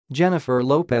Jennifer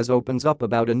Lopez opens up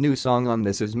about a new song on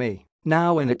This Is Me.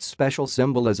 Now in its special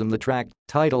Symbolism, the track,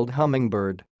 titled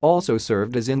Hummingbird, also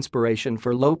served as inspiration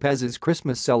for Lopez's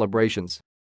Christmas celebrations.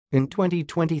 In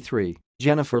 2023,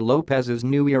 Jennifer Lopez's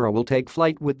new era will take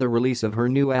flight with the release of her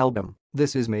new album,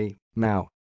 This Is Me, Now.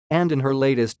 And in her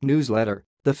latest newsletter,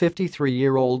 the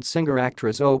 53-year-old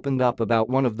singer-actress opened up about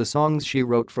one of the songs she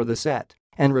wrote for the set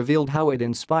and revealed how it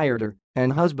inspired her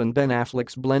and husband Ben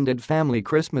Affleck's blended family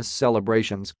Christmas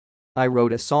celebrations. "I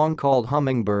wrote a song called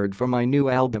Hummingbird for my new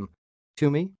album. To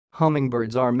me,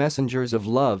 hummingbirds are messengers of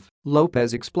love,"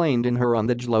 Lopez explained in her On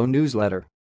the JLo newsletter.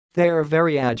 "They are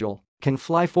very agile, can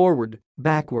fly forward,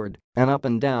 backward, and up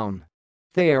and down.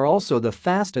 They are also the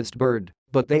fastest bird,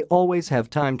 but they always have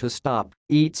time to stop,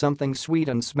 eat something sweet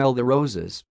and smell the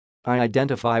roses. I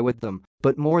identify with them,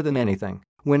 but more than anything,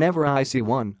 whenever I see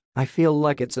one, I feel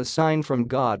like it's a sign from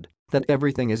God that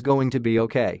everything is going to be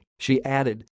okay," she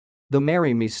added. The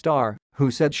Marry Me star,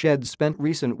 who said she'd spent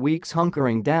recent weeks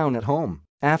hunkering down at home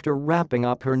after wrapping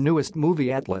up her newest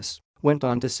movie Atlas, went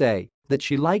on to say that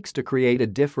she likes to create a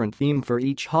different theme for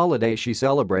each holiday she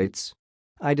celebrates.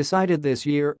 "I decided this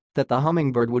year that the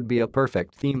hummingbird would be a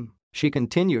perfect theme," she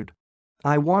continued.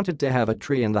 "I wanted to have a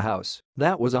tree in the house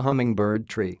that was a hummingbird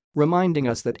tree, reminding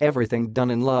us that everything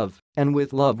done in love and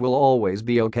with love will always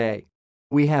be okay.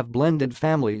 We have blended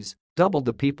families, doubled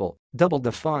the people, doubled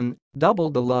the fun,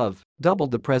 doubled the love,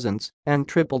 doubled the presents, and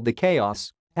tripled the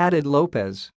chaos," added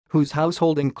Lopez, whose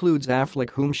household includes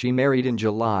Affleck, whom she married in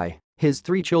July, his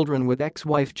 3 children with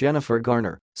ex-wife Jennifer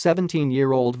Garner,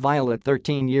 17-year-old Violet,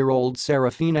 13-year-old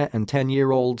Serafina and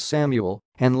 10-year-old Samuel,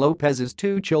 and Lopez's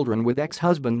 2 children with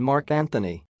ex-husband Mark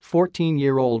Anthony,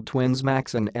 14-year-old twins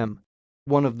Max and Em.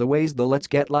 One of the ways the Let's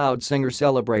Get Loud singer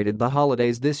celebrated the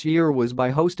holidays this year was by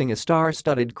hosting a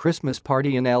star-studded Christmas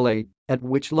party in LA, at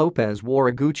which Lopez wore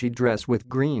a Gucci dress with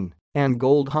green and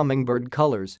gold hummingbird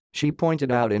colors, she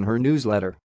pointed out in her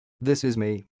newsletter. This Is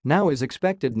Me Now is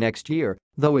expected next year,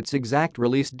 though its exact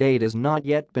release date has not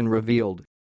yet been revealed.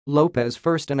 Lopez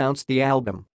first announced the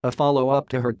album, a follow-up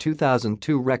to her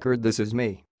 2002 record This Is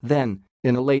Me, then,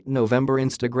 in a late November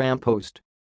Instagram post.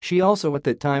 She also at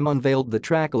that time unveiled the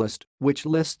tracklist, which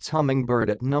lists Hummingbird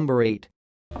at number 8